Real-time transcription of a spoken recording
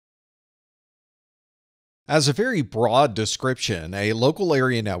As a very broad description, a local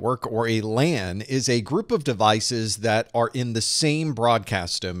area network, or a LAN, is a group of devices that are in the same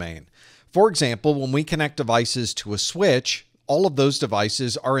broadcast domain. For example, when we connect devices to a switch, all of those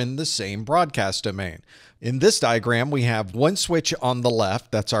devices are in the same broadcast domain. In this diagram, we have one switch on the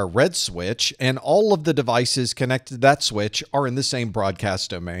left, that's our red switch, and all of the devices connected to that switch are in the same broadcast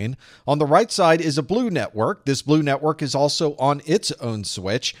domain. On the right side is a blue network. This blue network is also on its own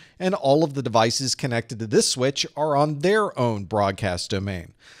switch, and all of the devices connected to this switch are on their own broadcast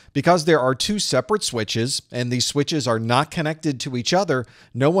domain. Because there are two separate switches, and these switches are not connected to each other,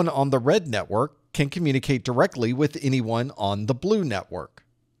 no one on the red network can communicate directly with anyone on the blue network.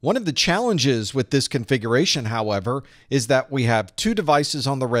 One of the challenges with this configuration, however, is that we have two devices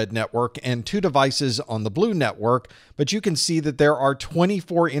on the red network and two devices on the blue network, but you can see that there are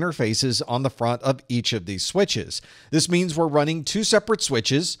 24 interfaces on the front of each of these switches. This means we're running two separate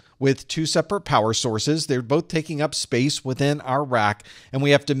switches with two separate power sources. They're both taking up space within our rack, and we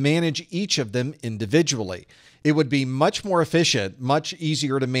have to manage each of them individually. It would be much more efficient, much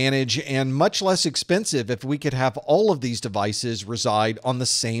easier to manage, and much less expensive if we could have all of these devices reside on the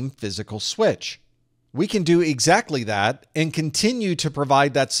same physical switch. We can do exactly that and continue to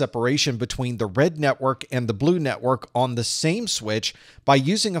provide that separation between the red network and the blue network on the same switch by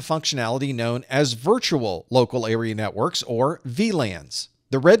using a functionality known as virtual local area networks, or VLANs.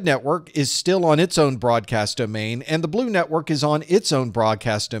 The red network is still on its own broadcast domain, and the blue network is on its own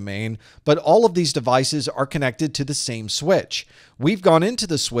broadcast domain, but all of these devices are connected to the same switch. We've gone into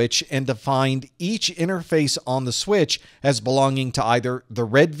the switch and defined each interface on the switch as belonging to either the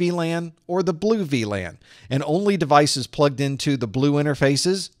red VLAN or the blue VLAN, and only devices plugged into the blue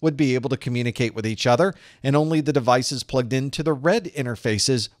interfaces would be able to communicate with each other, and only the devices plugged into the red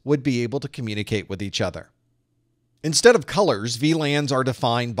interfaces would be able to communicate with each other. Instead of colors, VLANs are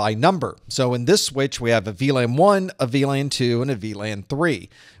defined by number. So in this switch, we have a VLAN 1, a VLAN 2, and a VLAN 3.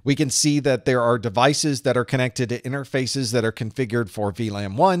 We can see that there are devices that are connected to interfaces that are configured for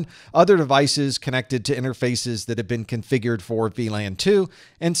VLAN 1, other devices connected to interfaces that have been configured for VLAN 2,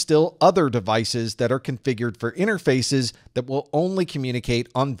 and still other devices that are configured for interfaces that will only communicate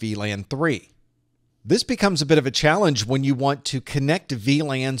on VLAN 3. This becomes a bit of a challenge when you want to connect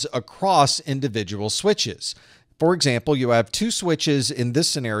VLANs across individual switches. For example, you have two switches in this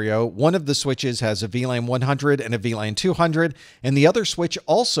scenario. One of the switches has a VLAN 100 and a VLAN 200, and the other switch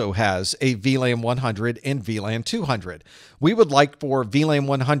also has a VLAN 100 and VLAN 200. We would like for VLAN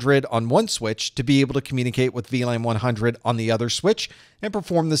 100 on one switch to be able to communicate with VLAN 100 on the other switch and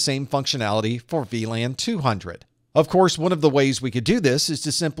perform the same functionality for VLAN 200. Of course, one of the ways we could do this is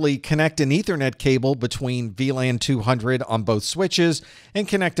to simply connect an Ethernet cable between VLAN 200 on both switches and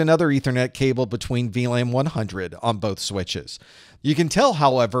connect another Ethernet cable between VLAN 100 on both switches. You can tell,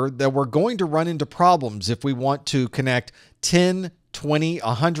 however, that we're going to run into problems if we want to connect 10, 20,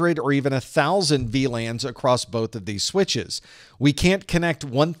 100, or even 1,000 VLANs across both of these switches. We can't connect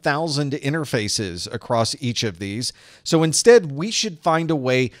 1,000 interfaces across each of these, so instead we should find a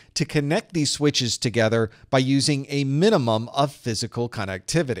way to connect these switches together by using a minimum of physical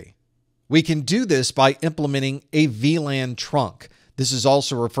connectivity. We can do this by implementing a VLAN trunk. This is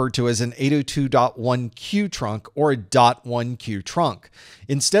also referred to as an 802.1q trunk or a .1q trunk.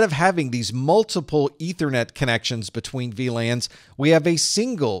 Instead of having these multiple Ethernet connections between VLANs, we have a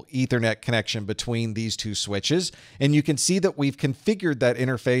single Ethernet connection between these two switches, and you can see that we've configured that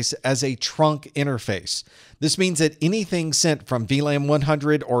interface as a trunk interface. This means that anything sent from VLAN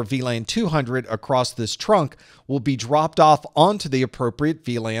 100 or VLAN 200 across this trunk will be dropped off onto the appropriate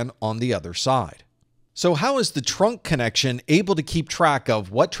VLAN on the other side. So how is the trunk connection able to keep track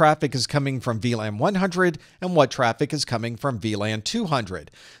of what traffic is coming from VLAN 100 and what traffic is coming from VLAN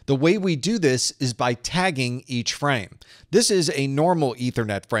 200? The way we do this is by tagging each frame. This is a normal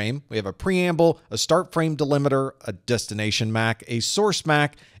Ethernet frame. We have a preamble, a start frame delimiter, a destination MAC, a source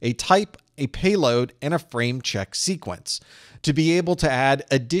MAC, a type, a payload, and a frame check sequence. To be able to add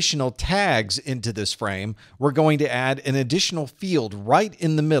additional tags into this frame, we're going to add an additional field right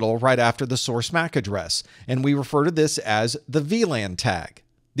in the middle, right after the source MAC address, and we refer to this as the VLAN tag.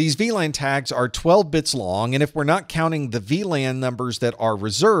 These VLAN tags are 12 bits long, and if we're not counting the VLAN numbers that are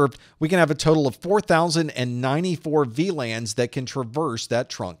reserved, we can have a total of 4,094 VLANs that can traverse that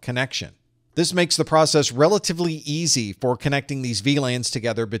trunk connection. This makes the process relatively easy for connecting these VLANs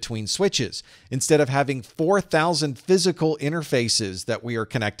together between switches. Instead of having 4,000 physical interfaces that we are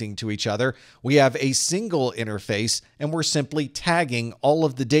connecting to each other, we have a single interface, and we're simply tagging all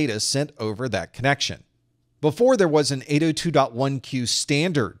of the data sent over that connection. Before there was an 802.1q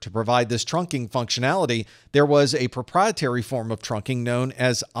standard to provide this trunking functionality, there was a proprietary form of trunking known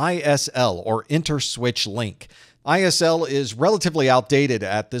as ISL, or Inter-Switch Link. ISL is relatively outdated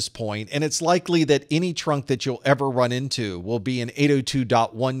at this point, and it's likely that any trunk that you'll ever run into will be an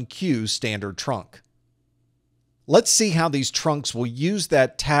 802.1q standard trunk. Let's see how these trunks will use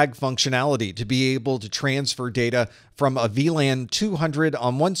that tag functionality to be able to transfer data from a VLAN 200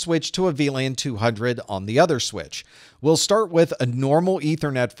 on one switch to a VLAN 200 on the other switch. We'll start with a normal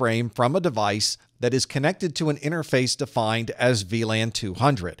Ethernet frame from a device that is connected to an interface defined as VLAN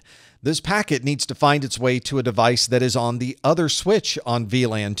 200. This packet needs to find its way to a device that is on the other switch on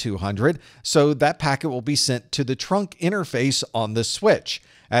VLAN 200, so that packet will be sent to the trunk interface on the switch.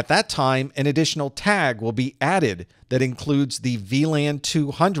 At that time, an additional tag will be added that includes the VLAN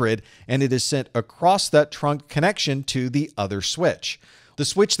 200, and it is sent across that trunk connection to the other switch. The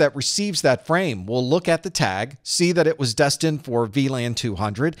switch that receives that frame will look at the tag, see that it was destined for VLAN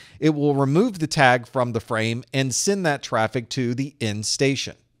 200. It will remove the tag from the frame and send that traffic to the end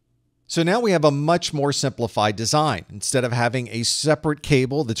station. So now we have a much more simplified design. Instead of having a separate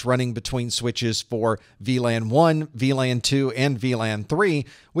cable that's running between switches for VLAN 1, VLAN 2, and VLAN 3,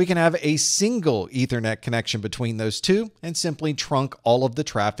 we can have a single Ethernet connection between those two and simply trunk all of the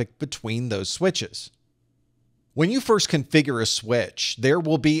traffic between those switches. When you first configure a switch, there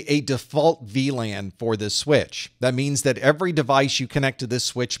will be a default VLAN for this switch. That means that every device you connect to this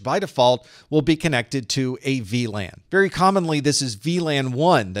switch by default will be connected to a VLAN. Very commonly, this is VLAN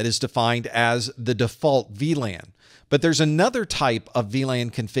 1 that is defined as the default VLAN. But there's another type of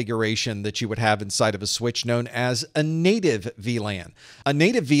VLAN configuration that you would have inside of a switch known as a native VLAN. A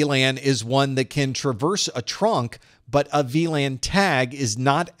native VLAN is one that can traverse a trunk, but a VLAN tag is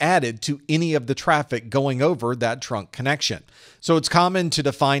not added to any of the traffic going over that trunk connection. So it's common to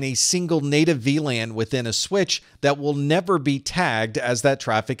define a single native VLAN within a switch that will never be tagged as that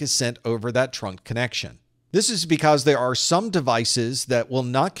traffic is sent over that trunk connection. This is because there are some devices that will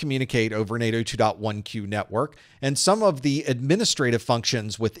not communicate over an 802.1q network, and some of the administrative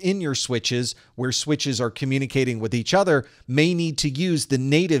functions within your switches, where switches are communicating with each other, may need to use the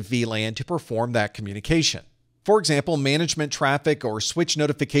native VLAN to perform that communication. For example, management traffic or switch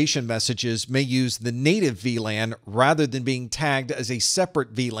notification messages may use the native VLAN rather than being tagged as a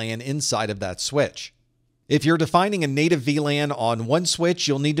separate VLAN inside of that switch. If you're defining a native VLAN on one switch,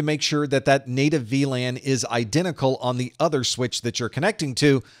 you'll need to make sure that that native VLAN is identical on the other switch that you're connecting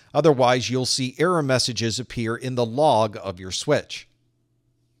to. Otherwise, you'll see error messages appear in the log of your switch.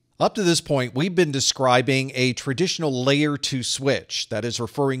 Up to this point, we've been describing a traditional layer 2 switch, that is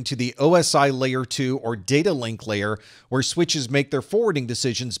referring to the OSI layer 2 or data link layer, where switches make their forwarding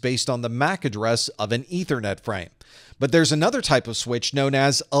decisions based on the MAC address of an Ethernet frame. But there's another type of switch known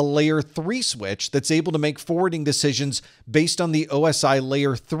as a layer 3 switch that's able to make forwarding decisions based on the OSI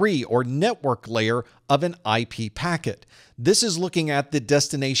layer 3 or network layer of an IP packet. This is looking at the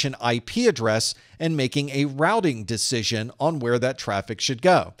destination IP address and making a routing decision on where that traffic should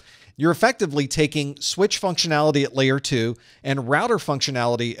go. You're effectively taking switch functionality at layer 2 and router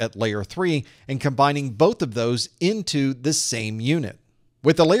functionality at layer 3 and combining both of those into the same unit.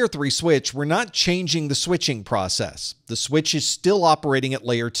 With the layer 3 switch, we're not changing the switching process. The switch is still operating at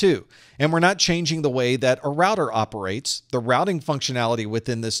layer 2, and we're not changing the way that a router operates. The routing functionality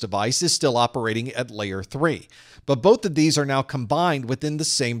within this device is still operating at layer 3. But both of these are now combined within the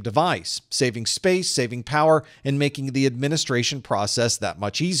same device, saving space, saving power, and making the administration process that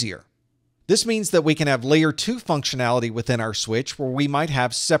much easier. This means that we can have layer 2 functionality within our switch where we might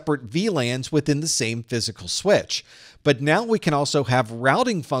have separate VLANs within the same physical switch. But now we can also have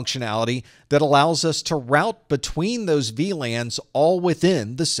routing functionality that allows us to route between those VLANs all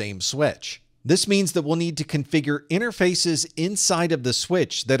within the same switch. This means that we'll need to configure interfaces inside of the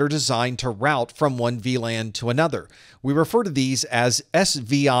switch that are designed to route from one VLAN to another. We refer to these as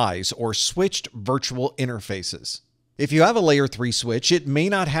SVIs, or Switched Virtual Interfaces. If you have a layer 3 switch, it may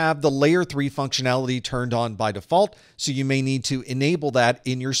not have the layer 3 functionality turned on by default, so you may need to enable that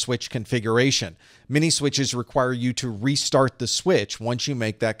in your switch configuration. Many switches require you to restart the switch once you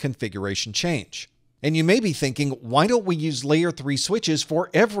make that configuration change. And you may be thinking, why don't we use layer 3 switches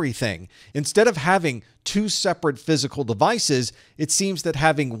for everything? Instead of having two separate physical devices, it seems that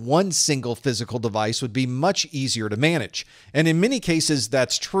having one single physical device would be much easier to manage. And in many cases,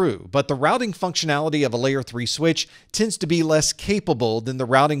 that's true, but the routing functionality of a layer 3 switch tends to be less capable than the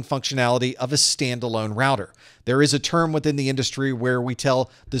routing functionality of a standalone router. There is a term within the industry where we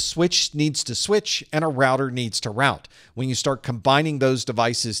tell the switch needs to switch and a router needs to route. When you start combining those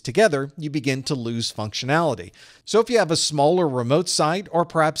devices together, you begin to lose functionality. So if you have a smaller remote site or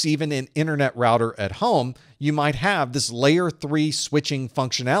perhaps even an internet router at home, home, you might have this layer 3 switching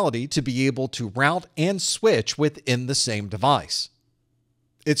functionality to be able to route and switch within the same device.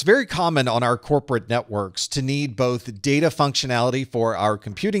 It's very common on our corporate networks to need both data functionality for our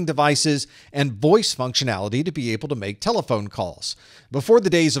computing devices and voice functionality to be able to make telephone calls. Before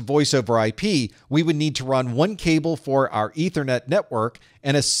the days of voice over IP, we would need to run one cable for our Ethernet network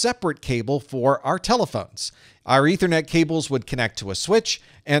and a separate cable for our telephones. Our Ethernet cables would connect to a switch,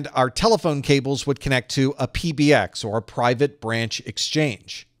 and our telephone cables would connect to a PBX, or a private branch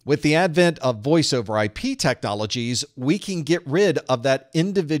exchange. With the advent of voice over IP technologies, we can get rid of that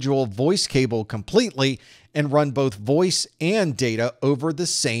individual voice cable completely and run both voice and data over the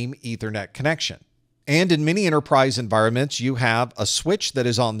same Ethernet connection. And in many enterprise environments, you have a switch that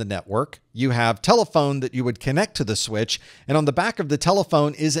is on the network, you have telephone that you would connect to the switch, and on the back of the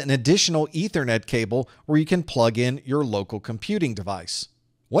telephone is an additional Ethernet cable where you can plug in your local computing device.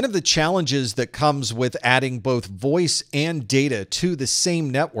 One of the challenges that comes with adding both voice and data to the same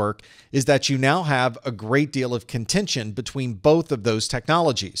network is that you now have a great deal of contention between both of those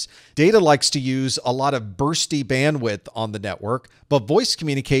technologies. Data likes to use a lot of bursty bandwidth on the network, but voice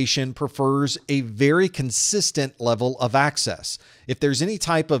communication prefers a very consistent level of access. If there's any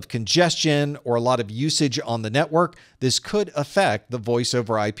type of congestion or a lot of usage on the network, this could affect the voice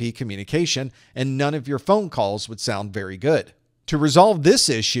over IP communication, and none of your phone calls would sound very good. To resolve this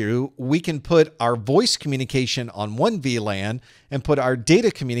issue, we can put our voice communication on one VLAN and put our data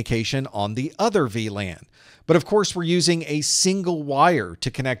communication on the other VLAN. But of course, we're using a single wire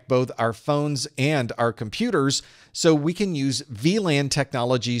to connect both our phones and our computers, so we can use VLAN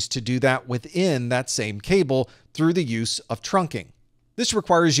technologies to do that within that same cable through the use of trunking. This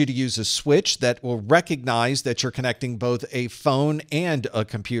requires you to use a switch that will recognize that you're connecting both a phone and a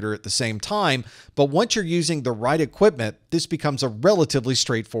computer at the same time, but once you're using the right equipment, this becomes a relatively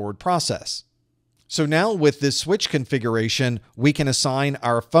straightforward process. So now with this switch configuration, we can assign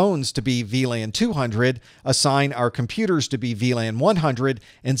our phones to be VLAN 200, assign our computers to be VLAN 100,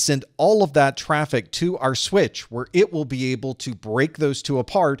 and send all of that traffic to our switch where it will be able to break those two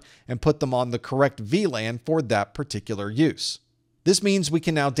apart and put them on the correct VLAN for that particular use. This means we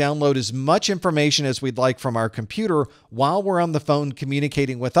can now download as much information as we'd like from our computer while we're on the phone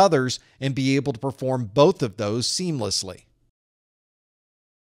communicating with others and be able to perform both of those seamlessly.